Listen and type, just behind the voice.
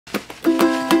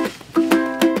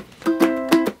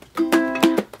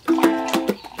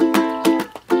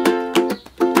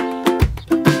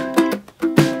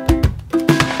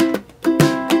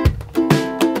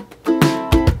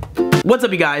What's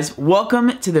up, you guys?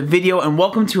 Welcome to the video and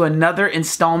welcome to another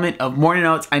installment of Mornin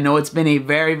Oats. I know it's been a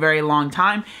very long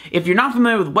time. If you're not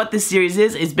familiar with what this series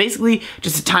is, it's basically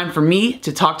just a time for me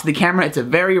to talk to the camera. It's a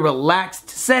very relaxed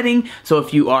setting. So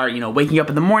if you are, waking up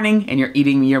in the morning and you're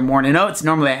eating your Mornin Oats,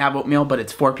 normally I have oatmeal, but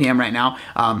it's 4 p.m. right now.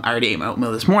 I already ate my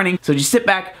oatmeal this morning. So just sit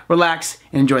back, relax,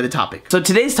 and enjoy the topic. So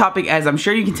today's topic, as I'm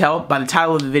sure you can tell by the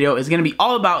title of the video, is gonna be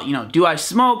all about, do I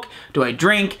smoke? Do I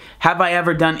drink? Have I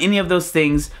ever done any of those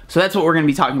things? So that's what we're gonna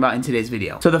be talking about in today's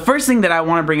video. So the first thing that I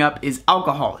wanna bring up is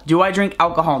alcohol. Do I drink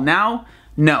alcohol now?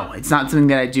 No, it's not something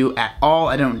that I do at all.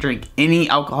 I don't drink any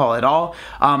alcohol at all.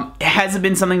 Has it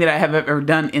been something that I have ever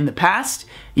done in the past?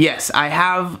 Yes, I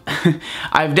have.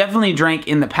 I've definitely drank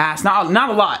in the past. Not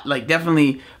a lot, like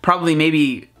definitely, probably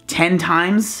maybe 10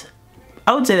 times.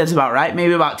 I would say that's about right,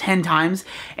 maybe about 10 times.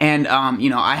 And,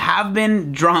 I have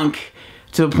been drunk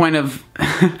to the point of,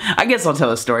 I guess I'll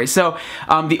tell a story. So,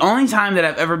 the only time that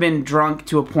I've ever been drunk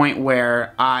to a point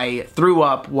where I threw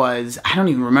up was, I don't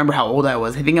even remember how old I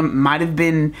was. I think it might have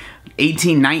been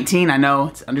 18, 19. I know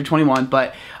it's under 21,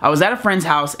 but I was at a friend's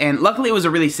house, and luckily it was a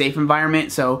really safe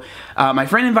environment. So, my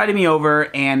friend invited me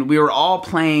over, and we were all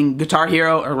playing Guitar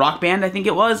Hero or Rock Band, I think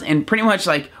it was. And pretty much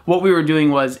like what we were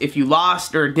doing was, if you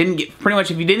lost or didn't get, pretty much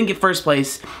if you didn't get first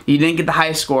place, you didn't get the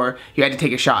highest score, you had to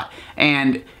take a shot.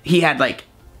 And he had like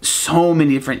so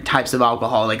many different types of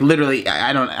alcohol, like literally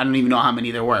I don't even know how many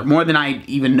there were, more than I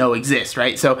even know exist,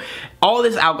 right? So all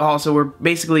this alcohol, so we're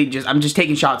basically I'm just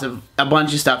taking shots of a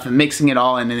bunch of stuff and mixing it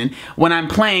all in, and then when I'm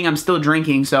playing I'm still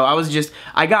drinking. So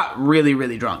I got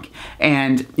really drunk,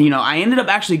 and I ended up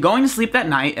actually going to sleep that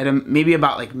night at maybe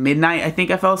about like midnight. I think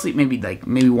I fell asleep, maybe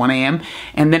 1 a.m.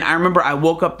 and then I remember I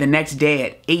woke up the next day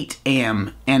at 8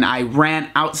 a.m. and I ran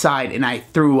outside and I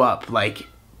threw up like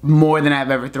more than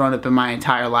I've ever thrown up in my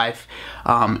entire life,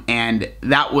 and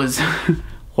that was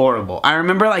horrible. I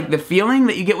remember like the feeling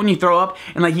that you get when you throw up,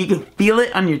 and like you can feel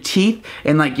it on your teeth,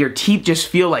 and like your teeth just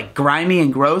feel like grimy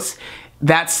and gross.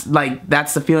 That's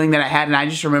the feeling that I had, and I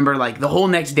just remember like the whole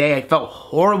next day I felt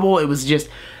horrible. It was just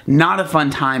not a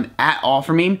fun time at all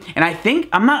for me, and I think,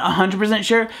 I'm not 100%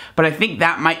 sure, but I think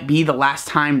that might be the last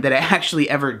time that I actually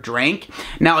ever drank.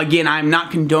 Now again, I'm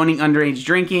not condoning underage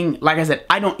drinking. Like I said,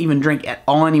 I don't even drink at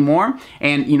all anymore,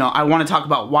 and I want to talk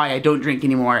about why I don't drink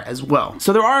anymore as well.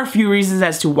 So there are a few reasons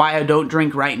as to why I don't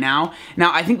drink right now.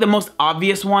 Now I think the most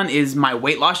obvious one is my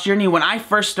weight loss journey. When I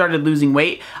first started losing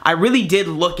weight, I really did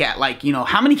look at like,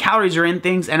 how many calories are in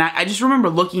things, and I just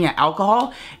remember looking at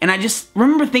alcohol, and I just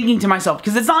remember thinking to myself,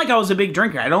 because it's not like I was a big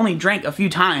drinker, I'd only drank a few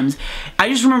times. I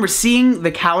just remember seeing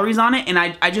the calories on it, and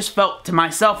I just felt to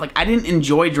myself like I didn't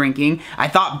enjoy drinking.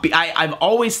 I've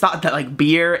always thought that like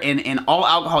beer and all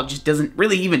alcohol just doesn't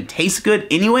really even taste good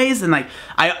anyways, and like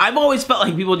I've always felt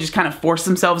like people just kind of force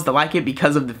themselves to like it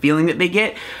because of the feeling that they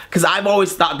get, because I've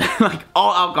always thought that like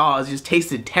all alcohol has just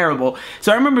tasted terrible.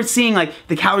 So I remember seeing like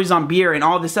the calories on beer and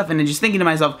all this stuff, and then just thinking to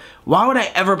myself, why would I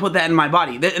ever put that in my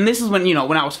body? And this is when,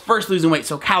 when I was first losing weight,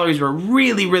 so calories were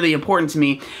really important to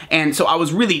me, and so I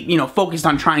was really, focused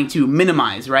on trying to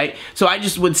minimize, right? So I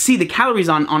just would see the calories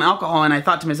on alcohol, and I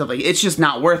thought to myself, like, it's just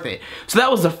not worth it. So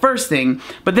that was the first thing.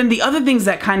 But then the other things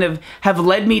that kind of have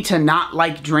led me to not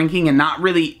like drinking and not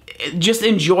really just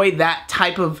enjoy that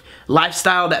type of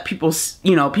lifestyle that people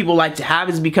like to have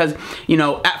is because,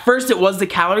 at first it was the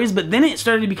calories, but then it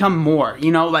started to become more,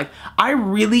 like I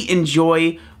really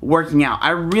enjoy working out.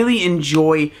 I really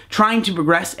enjoy trying to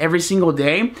progress every single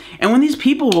day. And when these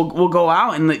people will go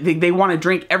out and they want to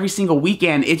drink every single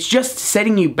weekend, it's just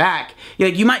setting you back.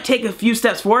 You might take a few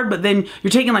steps forward, but then you're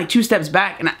taking like 2 steps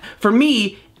back. And for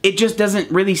me, it just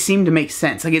doesn't really seem to make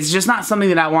sense. Like, it's just not something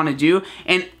that I want to do,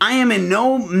 and I am in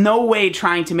no way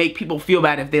trying to make people feel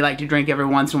bad if they like to drink every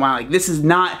once in a while. Like, this is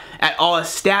not at all a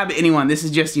stab at anyone. This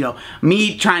is just,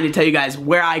 me trying to tell you guys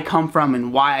where I come from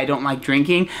and why I don't like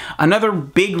drinking. Another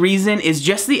big reason is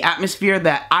just the atmosphere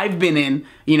that I've been in,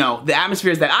 the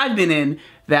atmospheres that I've been in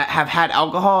that have had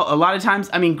alcohol. A lot of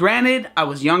times, I mean, granted, I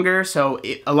was younger, so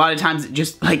a lot of times it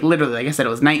just, like, literally, like I said, it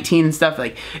was 19 and stuff,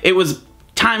 like, it was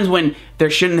times when there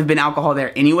shouldn't have been alcohol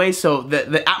there anyway, so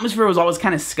the atmosphere was always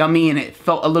kind of scummy, and it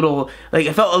felt a little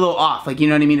off, like, you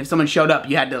know what I mean? If someone showed up,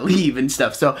 you had to leave and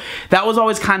stuff. So that was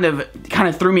always kind of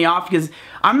threw me off, because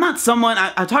I'm not someone,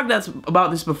 I talked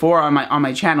about this before on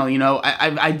my channel,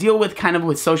 I deal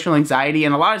with social anxiety,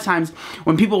 and a lot of times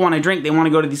when people want to drink, they want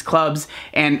to go to these clubs,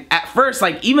 and at first,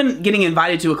 like, even getting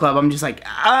invited to a club, I'm just like,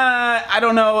 I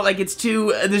don't know, like, there's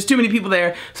too many people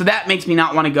there, so that makes me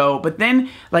not want to go. But then,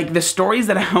 like, the stories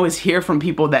that I always hear from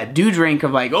people that do drink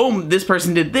of like, oh, this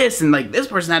person did this, and like this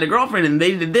person had a girlfriend and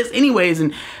they did this anyways,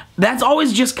 and that's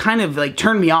always just kind of like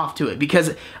turned me off to it,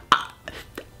 because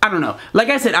I don't know. Like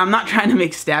I said, I'm not trying to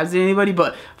make stabs at anybody,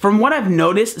 but from what I've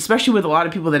noticed, especially with a lot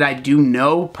of people that I do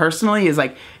know personally, is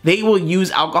like they will use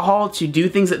alcohol to do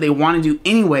things that they want to do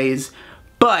anyways,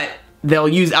 but they'll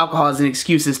use alcohol as an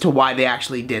excuse as to why they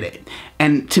actually did it.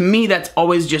 And to me, that's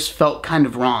always just felt kind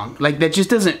of wrong. Like that just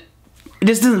doesn't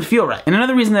feel right. And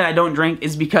another reason that I don't drink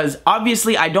is because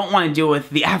obviously I don't want to deal with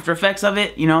the after effects of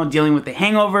it, you know, dealing with the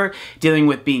hangover, dealing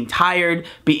with being tired,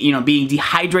 being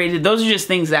dehydrated. Those are just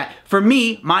things that, for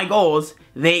me, my goals,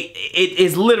 it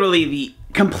is literally the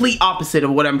complete opposite of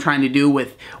what I'm trying to do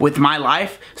with my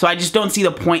life. So I just don't see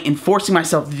the point in forcing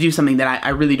myself to do something that I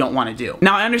really don't want to do.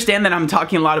 Now, I understand that I'm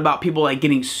talking a lot about people like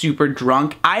getting super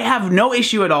drunk. I have no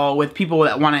issue at all with people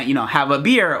that want to, you know, have a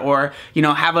beer or, you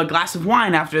know, have a glass of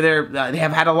wine after they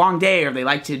have had a long day, or they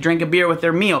like to drink a beer with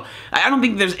their meal. I don't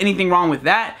think there's anything wrong with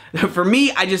that. For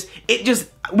me,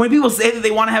 when people say that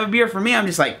they want to have a beer, for me, I'm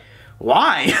just like,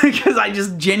 why? Because I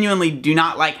just genuinely do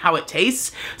not like how it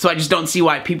tastes, so I just don't see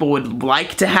why people would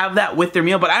like to have that with their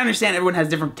meal. But I understand everyone has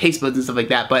different taste buds and stuff like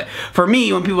that, but for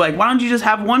me, when people are like, why don't you just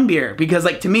have one beer? Because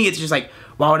like to me, it's just like,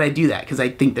 why would I do that? Because I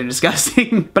think they're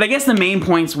disgusting. But I guess the main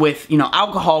points with, you know,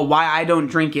 alcohol, why I don't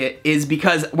drink it, is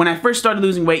because when I first started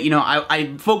losing weight, you know,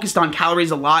 I focused on calories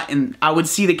a lot, and I would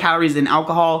see the calories in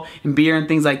alcohol and beer and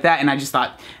things like that, and I just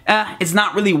thought, it's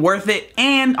not really worth it.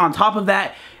 And on top of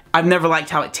that, I've never liked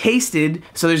how it tasted,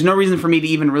 so there's no reason for me to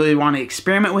even really want to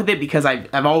experiment with it, because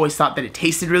I've always thought that it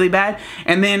tasted really bad.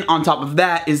 And then on top of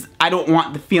that is I don't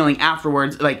want the feeling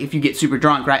afterwards, like if you get super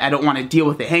drunk, right? I don't want to deal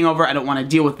with the hangover, I don't want to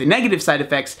deal with the negative side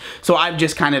effects, so I've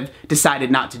just kind of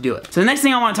decided not to do it. So the next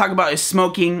thing I want to talk about is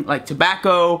smoking, like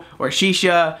tobacco or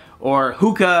shisha or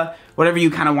hookah, whatever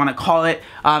you kind of want to call it.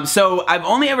 So I've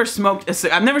never smoked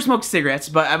cigarettes,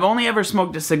 but I've only ever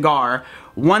smoked a cigar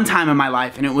one time in my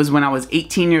life, and it was when I was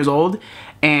 18 years old.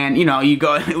 And you know,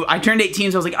 I turned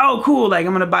 18, so I was like, oh cool, like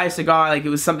I'm gonna buy a cigar. Like it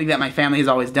was something that my family has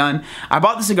always done. I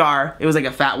bought the cigar, it was like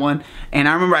a fat one, and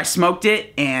I remember I smoked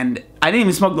it, and I didn't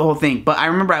even smoke the whole thing, but I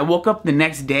remember I woke up the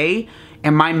next day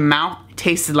and my mouth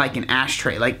tasted like an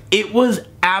ashtray. Like it was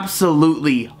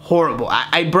absolutely horrible.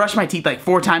 I brushed my teeth like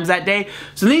 4 times that day.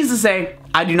 So needless to say,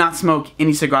 I do not smoke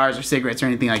any cigars or cigarettes or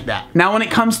anything like that. Now when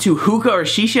it comes to hookah or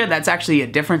shisha, that's actually a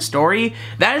different story.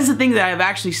 That is the thing that I've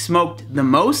actually smoked the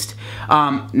most.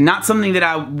 Not something that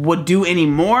I would do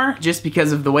anymore just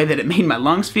because of the way that it made my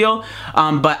lungs feel.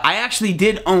 But I actually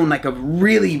did own like a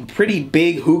really pretty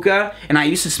big hookah, and I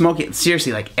used to smoke it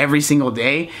seriously like every single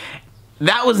day.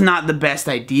 That was not the best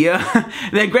idea.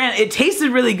 Granted, it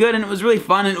tasted really good and it was really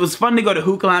fun, and it was fun to go to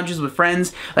hookah lounges with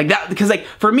friends like that, because like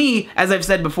for me, as I've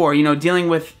said before, you know, dealing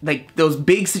with like those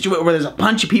big situations where there's a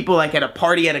bunch of people like at a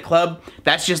party at a club,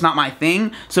 that's just not my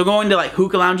thing. So going to like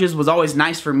hookah lounges was always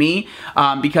nice for me,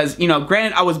 because, you know,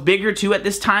 granted I was bigger too at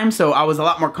this time, so I was a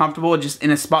lot more comfortable just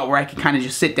in a spot where I could kind of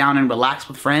just sit down and relax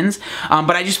with friends.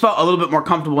 But I just felt a little bit more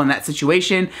comfortable in that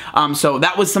situation. So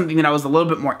that was something that I was a little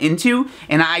bit more into,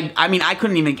 and I mean, I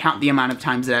couldn't even count the amount of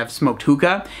times that I've smoked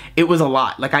hookah. It was a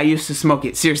lot. Like I used to smoke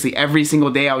it seriously every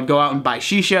single day. I would go out and buy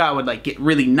shisha. I would like get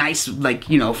really nice, like,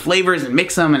 you know, flavors and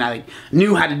mix them, and I like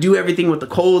knew how to do everything with the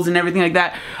coals and everything like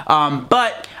that.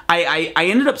 But I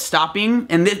ended up stopping,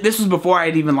 and this was before I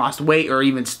had even lost weight or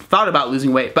even thought about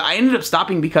losing weight, but I ended up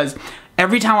stopping because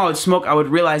every time I would smoke, I would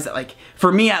realize that, like,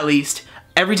 for me at least,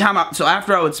 every time so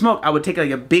after I would smoke, I would take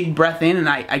like a big breath in, and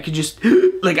I could just,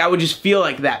 like, I would just feel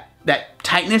like that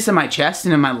tightness in my chest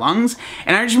and in my lungs,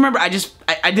 and I just remember I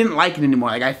didn't like it anymore.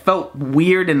 Like I felt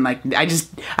weird, and like I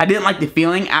didn't like the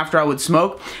feeling after I would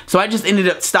smoke, so I just ended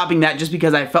up stopping that just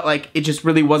because I felt like it just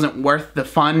really wasn't worth the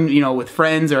fun, you know, with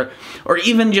friends, or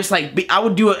even just like I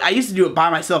used to do it by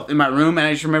myself in my room, and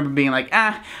I just remember being like,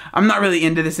 I'm not really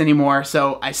into this anymore,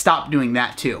 so I stopped doing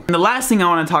that too. And the last thing I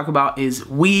want to talk about is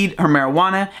weed or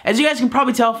marijuana. As you guys can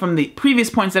probably tell from the previous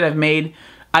points that I've made,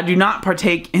 I do not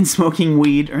partake in smoking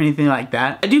weed or anything like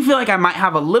that. I do feel like I might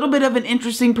have a little bit of an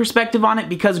interesting perspective on it,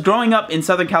 because growing up in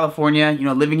Southern California, you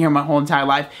know, living here my whole entire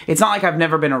life, it's not like I've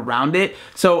never been around it.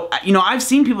 So, you know, I've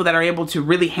seen people that are able to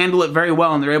really handle it very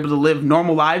well, and they're able to live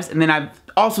normal lives, and then I've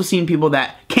also seen people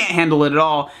that can't handle it at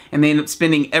all, and they end up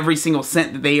spending every single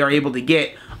cent that they are able to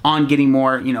get on getting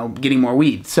more, you know, getting more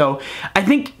weed. So I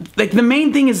think like the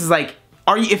main thing is like,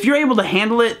 if you're able to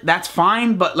handle it, that's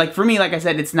fine, but like for me, like I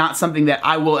said, it's not something that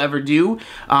I will ever do,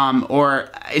 or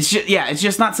it's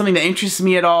just not something that interests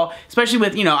me at all, especially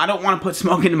with, you know, I don't want to put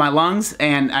smoke into my lungs,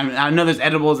 and I know there's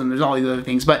edibles and there's all these other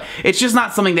things, but it's just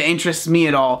not something that interests me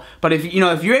at all. But if, you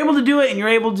know, if you're able to do it, and you're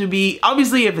able to be,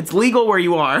 obviously if it's legal where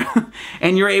you are,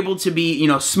 and you're able to be, you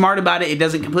know, smart about it, it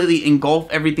doesn't completely engulf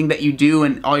everything that you do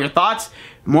and all your thoughts,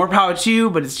 more power to you,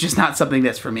 but it's just not something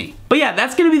that's for me. But yeah,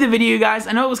 that's gonna be the video, guys.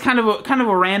 I know it was kind of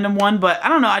a random one, but I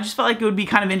don't know, I just felt like it would be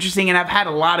kind of interesting, and I've had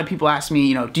a lot of people ask me,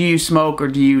 you know, do you smoke or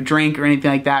do you drink or anything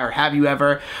like that, or have you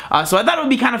ever? So I thought it would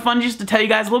be kind of fun just to tell you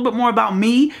guys a little bit more about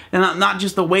me, and not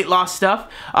just the weight loss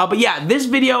stuff. But yeah, this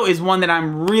video is one that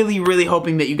I'm really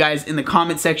hoping that you guys in the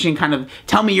comment section kind of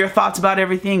tell me your thoughts about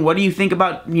everything. What do you think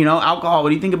about, you know, alcohol? What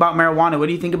do you think about marijuana? What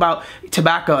do you think about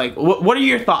tobacco? Like, what are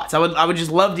your thoughts? I would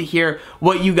just love to hear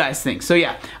what you guys think. So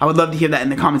yeah, I would love to hear that in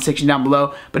the comment section down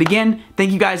below. But again,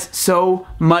 thank you guys so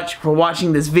much for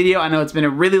watching this video. I know it's been a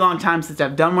really long time since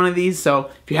I've done one of these, so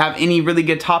if you have any really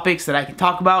good topics that I can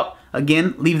talk about,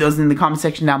 again, leave those in the comment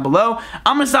section down below.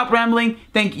 I'm gonna stop rambling.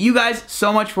 Thank you guys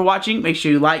so much for watching. Make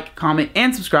sure you like, comment,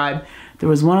 and subscribe. There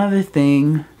was one other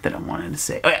thing that I wanted to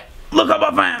say. Oh yeah, look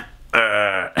up my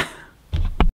fam.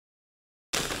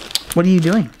 What are you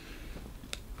doing?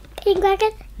 Eating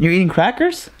crackers. You're eating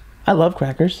crackers? I love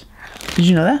crackers. Did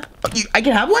you know that? I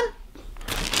can have one?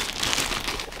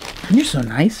 You're so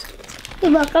nice.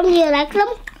 You're welcome. Do you like them?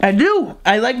 I do.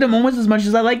 I like them almost as much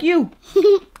as I like you.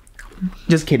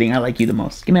 Just kidding. I like you the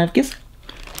most. Give me a kiss.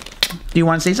 Do you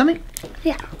want to say something?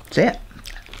 Yeah. Say it.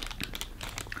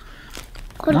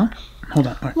 Hold on. Hold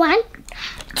on. All right. 1,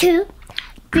 2,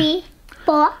 3,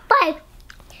 4, 5. Look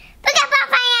how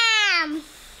buff I am!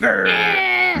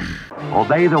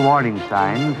 Obey the warning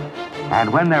signs,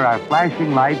 and when there are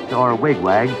flashing lights or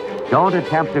wigwags, don't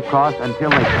attempt to cross until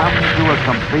they come to a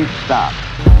complete stop.